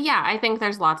is. But yeah, I think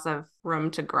there's lots of room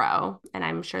to grow. And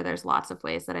I'm sure there's lots of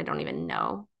ways that I don't even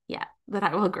know yet that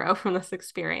I will grow from this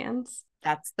experience.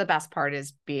 That's the best part,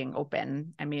 is being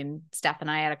open. I mean, Steph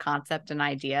and I had a concept, an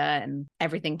idea, and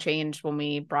everything changed when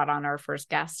we brought on our first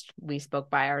guest. We spoke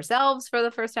by ourselves for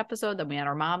the first episode, then we had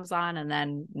our moms on, and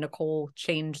then Nicole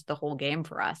changed the whole game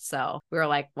for us. So we were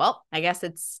like, well, I guess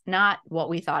it's not what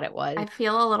we thought it was. I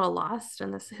feel a little lost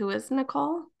in this. Who is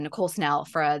Nicole? Nicole Snell,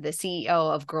 for the CEO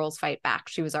of Girls Fight Back.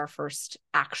 She was our first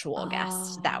actual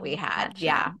guest that we had. Gotcha.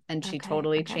 Yeah. And she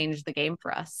totally changed the game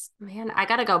for us. Man, I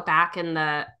got to go back in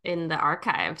the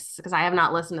archives because I have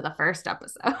not listened to the first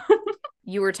episode.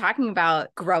 You were talking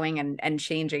about growing and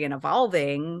changing and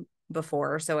evolving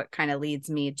before. So it kind of leads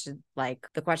me to like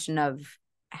the question of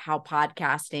how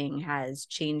podcasting has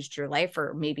changed your life,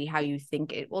 or maybe how you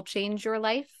think it will change your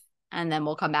life. And then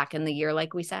we'll come back in the year,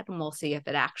 like we said, and we'll see if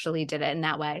it actually did it in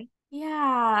that way.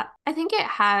 Yeah, I think it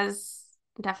has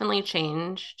definitely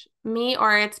changed me,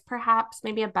 or it's perhaps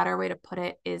maybe a better way to put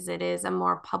it is a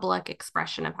more public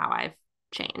expression of how I've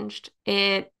changed.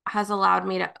 It has allowed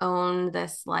me to own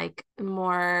this like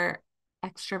more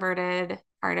extroverted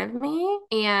part of me.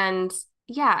 And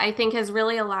yeah, I think has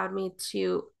really allowed me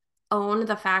to own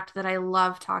the fact that I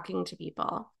love talking to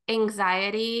people.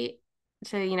 Anxiety,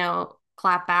 to,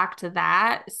 clap back to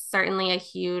that, certainly a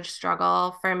huge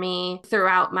struggle for me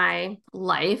throughout my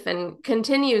life and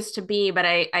continues to be. But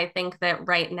I think that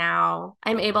right now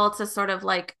I'm able to sort of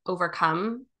like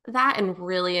overcome that and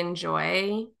really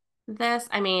enjoy this.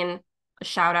 I mean,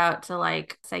 shout out to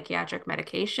like psychiatric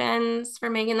medications for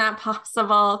making that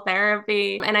possible,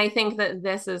 therapy. And I think that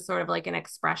this is sort of like an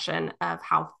expression of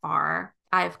how far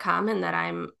I've come, and that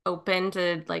I'm open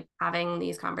to like having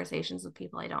these conversations with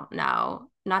people I don't know,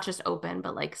 not just open,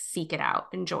 but like seek it out,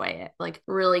 enjoy it, like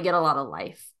really get a lot of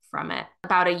life from it.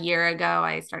 About a year ago,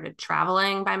 I started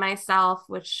traveling by myself,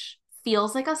 which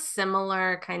feels like a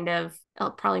similar kind of,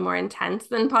 probably more intense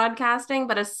than podcasting,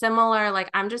 but a similar, like,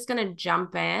 I'm just going to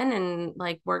jump in and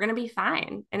like, we're going to be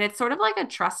fine. And it's sort of like a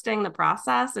trusting the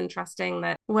process and trusting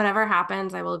that whatever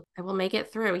happens, I will make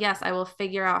it through. Yes, I will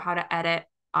figure out how to edit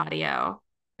audio,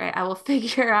 right? I will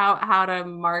figure out how to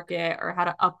market or how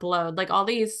to upload, like all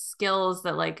these skills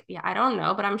that like, yeah, I don't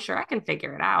know, but I'm sure I can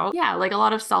figure it out. Yeah, like a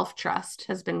lot of self-trust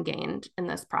has been gained in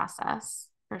this process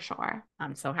for sure.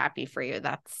 I'm so happy for you.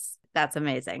 That's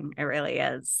amazing. It really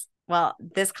is. Well,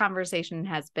 this conversation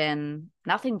has been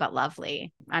nothing but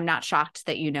lovely. I'm not shocked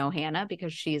that you know Hannah,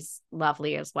 because she's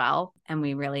lovely as well. And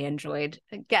we really enjoyed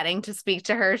getting to speak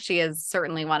to her. She is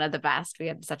certainly one of the best. We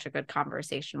had such a good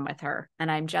conversation with her. And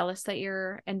I'm jealous that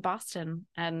you're in Boston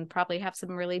and probably have some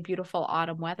really beautiful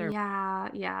autumn weather.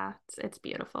 Yeah. It's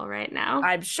beautiful right now.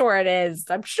 I'm sure it is.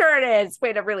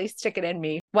 Way to really stick it in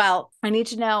me. Well, I need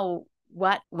to know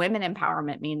what women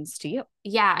empowerment means to you.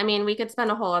 Yeah, I mean, we could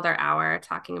spend a whole other hour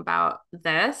talking about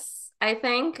this. I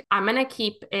think I'm going to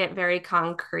keep it very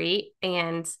concrete.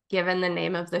 And given the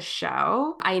name of the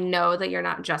show, I know that you're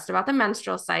not just about the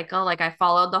menstrual cycle. Like, I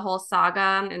followed the whole saga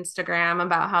on Instagram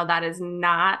about how that is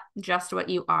not just what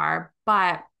you are.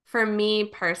 But for me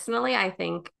personally, I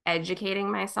think educating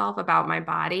myself about my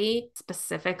body,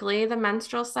 specifically the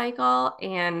menstrual cycle,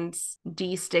 and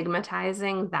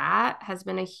destigmatizing that has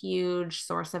been a huge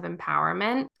source of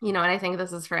empowerment. And I think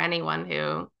this is for anyone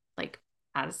who like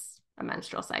has a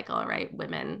menstrual cycle, right?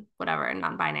 Women, whatever,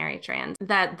 non-binary, trans,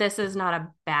 that this is not a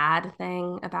bad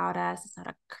thing about us. It's not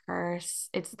a curse.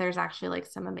 There's actually like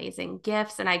some amazing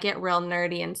gifts. And I get real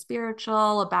nerdy and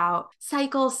spiritual about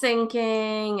cycle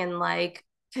syncing and like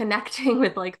connecting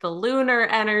with like the lunar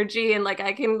energy, and like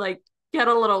I can like get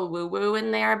a little woo-woo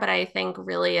in there, but I think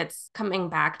really it's coming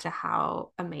back to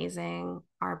how amazing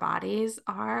our bodies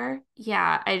are.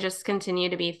 Yeah, I just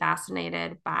continue to be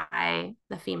fascinated by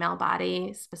the female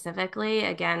body specifically.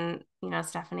 Again,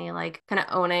 Stephanie, like kind of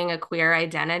owning a queer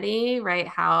identity, right?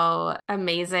 How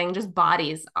amazing just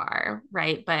bodies are,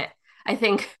 right? But I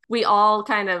think we all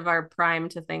kind of are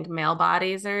primed to think male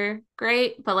bodies are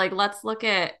great, but like let's look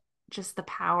at just the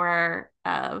power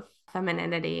of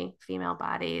femininity, female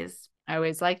bodies. I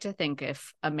always like to think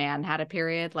if a man had a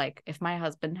period, like if my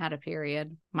husband had a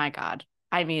period, my God.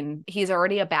 I mean, he's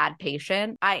already a bad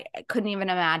patient. I couldn't even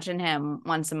imagine him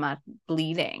once a month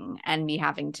bleeding and me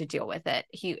having to deal with it.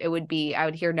 I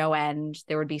would hear no end.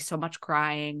 There would be so much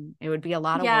crying. It would be a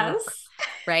lot of work.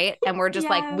 Right. And we're just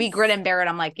like, we grin and bear it.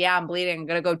 I'm like, yeah, I'm bleeding. I'm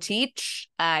going to go teach.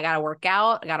 I got to work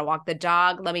out. I got to walk the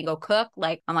dog. Let me go cook.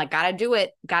 Like, I'm like, got to do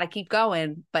it. Got to keep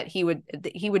going. But he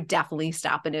would definitely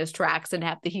stop in his tracks and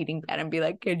have the heating bed and be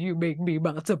like, can you make me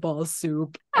matzo ball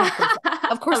soup?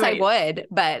 Of course I would.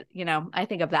 But, I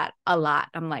think of that a lot.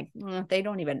 I'm like, they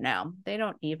don't even know. They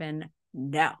don't even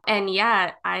know. And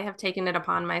yet I have taken it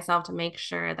upon myself to make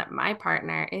sure that my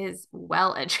partner is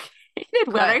well educated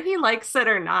whether he likes it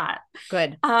or not.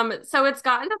 Good. So it's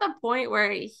gotten to the point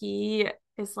where he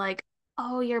is like,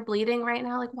 oh, you're bleeding right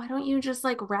now. Like, why don't you just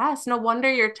like rest? No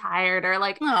wonder you're tired. Or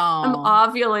like, I'm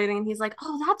ovulating. And he's like,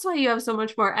 oh, that's why you have so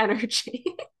much more energy.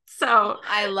 So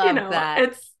I love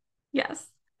that. Yes,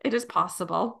 it is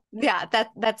possible. Yeah,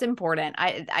 that's important.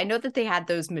 I know that they had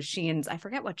those machines. I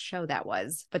forget what show that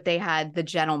was, but they had the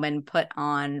gentleman put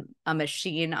on a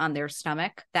machine on their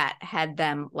stomach that had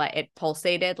them like it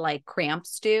pulsated like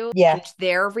cramps do. Yeah. Which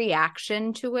their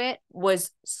reaction to it was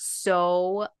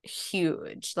so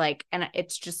huge. Like, and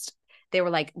it's just they were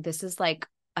like, this is like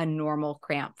a normal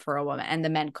cramp for a woman, and the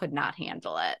men could not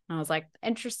handle it. And I was like,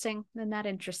 interesting. Isn't that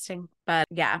interesting? But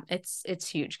yeah, it's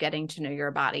huge getting to know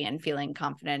your body and feeling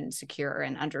confident and secure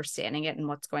and understanding it and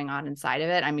what's going on inside of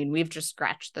it. I mean, we've just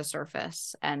scratched the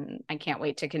surface, and I can't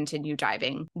wait to continue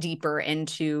diving deeper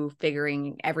into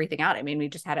figuring everything out. I mean, we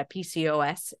just had a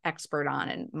PCOS expert on,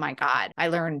 and my God, I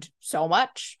learned so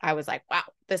much. I was like, wow,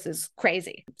 this is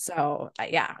crazy. So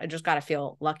yeah, I just got to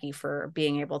feel lucky for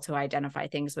being able to identify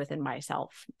things within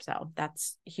myself. So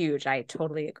that's huge. I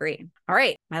totally agree. All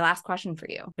right. My last question for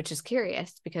you, which is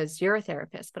curious because you're a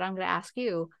therapist, but I'm going to ask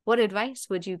you, what advice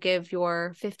would you give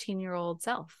your 15-year-old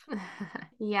self?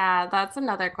 Yeah, that's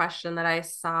another question that I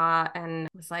saw and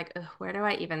was like, where do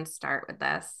I even start with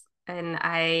this? And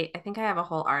I think I have a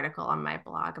whole article on my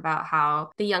blog about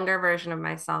how the younger version of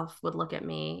myself would look at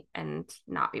me and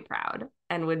not be proud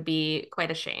and would be quite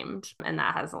ashamed. And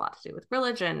that has a lot to do with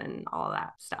religion and all of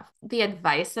that stuff. The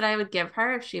advice that I would give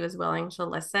her if she was willing to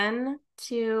listen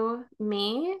to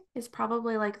me is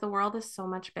probably like, the world is so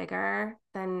much bigger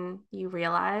than you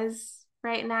realize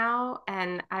right now.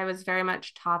 And I was very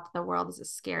much taught the world is a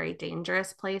scary,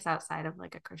 dangerous place outside of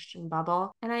like a Christian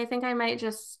bubble. And I think I might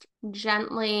just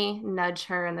gently nudge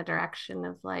her in the direction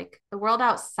of like, the world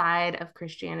outside of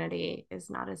Christianity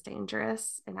is not as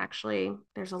dangerous. And actually,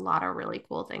 there's a lot of really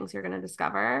cool things you're going to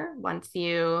discover once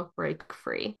you break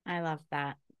free. I love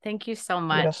that. Thank you so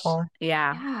much. Beautiful.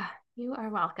 Yeah. You are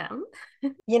welcome.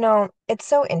 You know, it's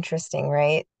so interesting,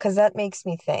 right? Because that makes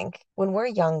me think when we're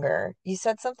younger, you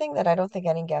said something that I don't think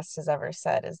any guest has ever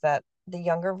said is that the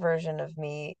younger version of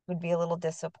me would be a little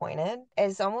disappointed.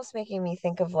 It's almost making me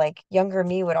think of like younger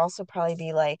me would also probably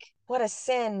be like, what a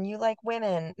sin, you like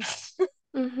women.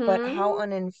 But how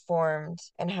uninformed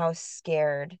and how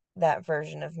scared that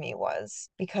version of me was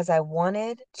because I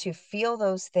wanted to feel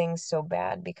those things so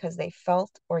bad because they felt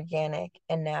organic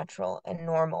and natural and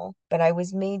normal. But I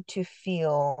was made to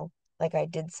feel like I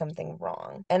did something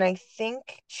wrong. And I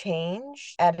think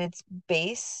change at its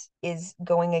base is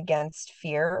going against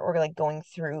fear or like going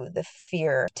through the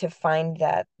fear to find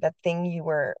that thing you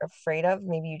were afraid of,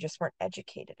 maybe you just weren't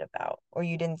educated about or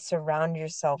you didn't surround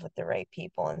yourself with the right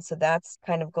people. And so that's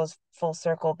kind of goes full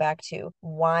circle back to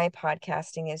why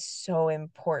podcasting is so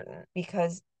important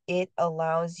because it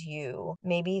allows you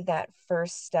maybe that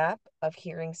first step of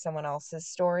hearing someone else's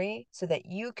story so that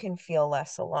you can feel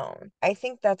less alone. I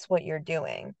think that's what you're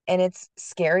doing. And it's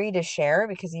scary to share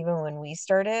because even when we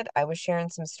started, I was sharing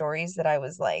some stories that I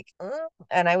was like,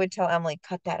 and I would tell Emily,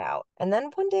 cut that out. And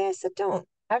then one day I said, don't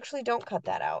cut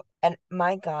that out. And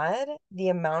my God, the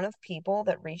amount of people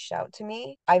that reached out to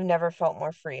me, I've never felt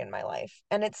more free in my life.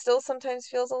 And it still sometimes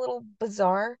feels a little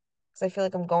bizarre because I feel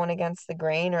like I'm going against the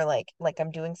grain or like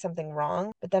I'm doing something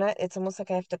wrong. But then it's almost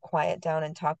like I have to quiet down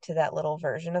and talk to that little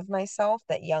version of myself,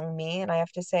 that young me, and I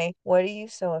have to say, what are you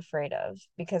so afraid of?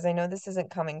 Because I know this isn't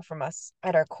coming from us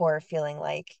at our core feeling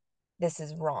like this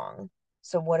is wrong.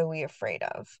 So what are we afraid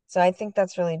of? So I think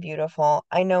that's really beautiful.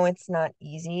 I know it's not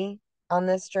easy on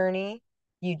this journey.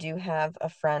 You do have a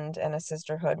friend and a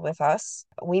sisterhood with us.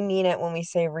 We mean it when we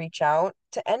say reach out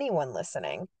to anyone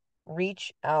listening.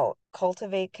 Reach out,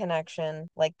 cultivate connection.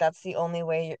 Like that's the only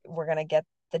way we're going to get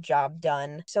the job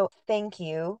done. So thank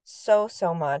you so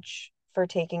much for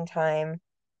taking time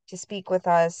to speak with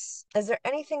us. Is there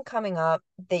anything coming up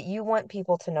that you want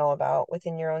people to know about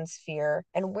within your own sphere?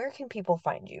 And where can people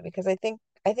find you? Because I think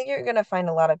you're going to find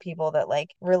a lot of people that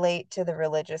like relate to the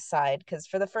religious side. Because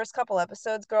for the first couple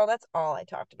episodes, girl, that's all I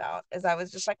talked about is I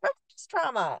was just like, religious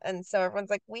trauma. And so everyone's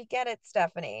like, we get it,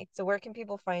 Stephanie. So where can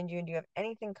people find you? And do you have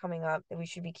anything coming up that we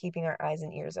should be keeping our eyes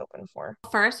and ears open for?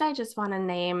 First, I just want to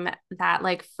name that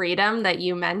like freedom that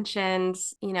you mentioned,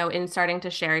 you know, in starting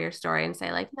to share your story and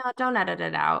say like, no, don't edit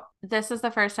it out. This is the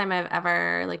first time I've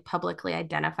ever like publicly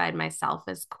identified myself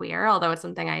as queer, although it's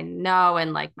something I know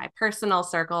and like my personal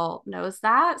circle knows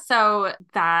that. So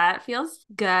that feels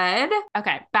good.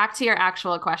 Okay, back to your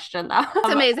actual question though. It's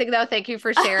amazing though. Thank you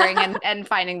for sharing and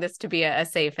finding this to be a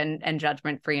safe and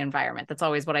judgment-free environment. That's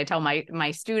always what I tell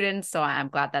my students. So I'm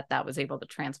glad that was able to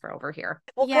transfer over here.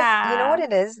 Well, because you know what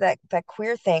it is, that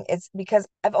queer thing, it's because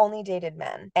I've only dated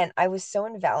men, and I was so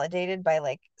invalidated by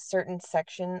like certain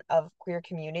section of queer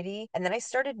community. And then I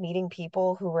started meeting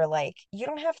people who were like, you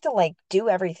don't have to like do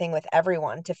everything with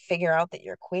everyone to figure out that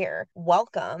you're queer.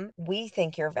 Welcome. We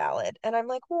think you're valid. And I'm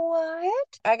like, what?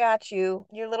 I got you.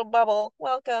 Your little bubble.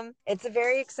 Welcome. It's a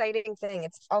very exciting thing.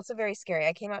 It's also very scary.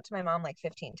 I came out to my mom like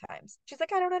 15 times. She's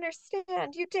like, I don't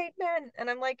understand. You date men. And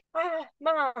I'm like,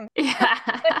 mom. Yeah. Like,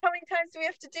 how many times do we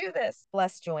have to do this?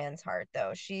 Bless Joanne's heart,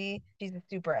 though. She's a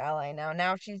super ally now.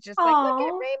 Now she's just like, look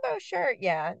at rainbow shirt.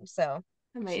 Yeah. So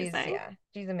amazing.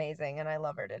 She's amazing, and I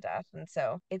love her to death. And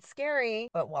so it's scary,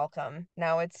 but welcome.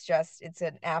 Now it's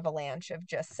an avalanche of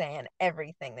just saying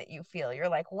everything that you feel. You're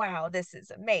like, wow, this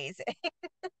is amazing.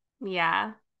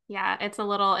 Yeah. Yeah. It's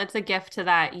a gift to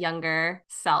that younger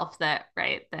self that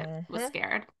was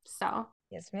scared. So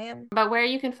yes, ma'am. But where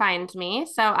you can find me.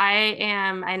 So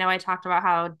I know I talked about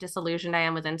how disillusioned I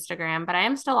am with Instagram, but I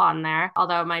am still on there,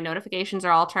 although my notifications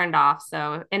are all turned off.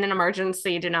 So in an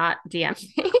emergency, do not DM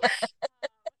me.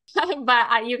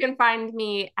 But you can find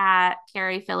me at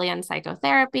Carrie Fillion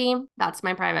Psychotherapy. That's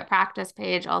my private practice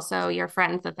page. Also, Your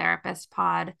Friend the Therapist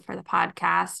pod for the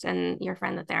podcast, and Your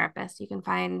Friend the Therapist you can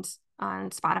find on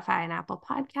Spotify and Apple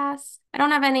Podcasts. I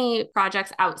don't have any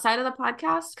projects outside of the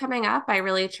podcast coming up. I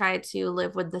really try to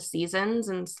live with the seasons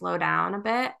and slow down a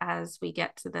bit as we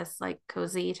get to this like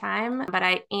cozy time. But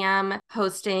I am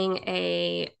hosting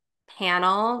a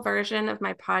panel version of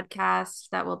my podcast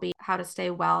that will be How to Stay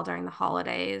Well During the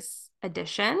Holidays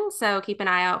edition. So keep an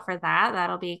eye out for that.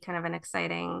 That'll be kind of an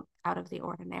exciting out of the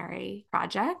ordinary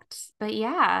project. But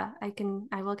yeah, I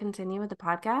will continue with the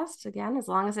podcast again as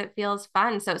long as it feels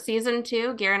fun. So season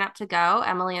 2 gearing up to go.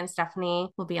 Emily and Stephanie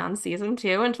will be on season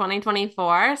 2 in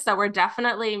 2024. So we're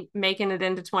definitely making it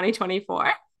into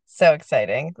 2024. So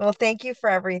exciting. Well, thank you for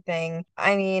everything.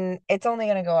 I mean, it's only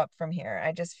going to go up from here.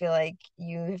 I just feel like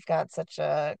you've got such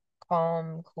a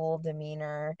calm, cool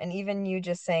demeanor. And even you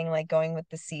just saying like going with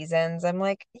the seasons, I'm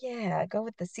like, yeah, go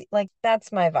with like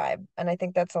that's my vibe. And I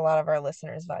think that's a lot of our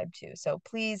listeners' vibe too. So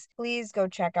please go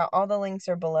check out. All the links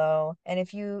are below. And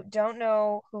if you don't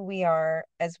know who we are,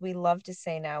 as we love to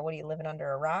say now, what are you living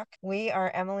under a rock? We are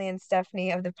Emily and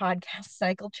Stephanie of the podcast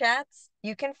Cycle Chats.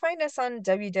 You can find us on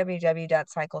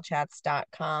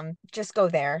www.cyclechats.com. Just go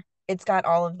there. It's got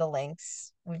all of the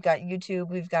links. We've got YouTube,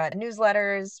 we've got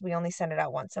newsletters. We only send it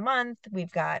out once a month.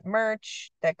 We've got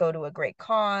merch that go to a great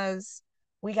cause.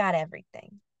 We got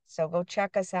everything. So go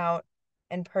check us out.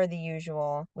 And per the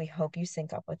usual, we hope you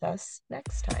sync up with us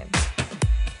next time.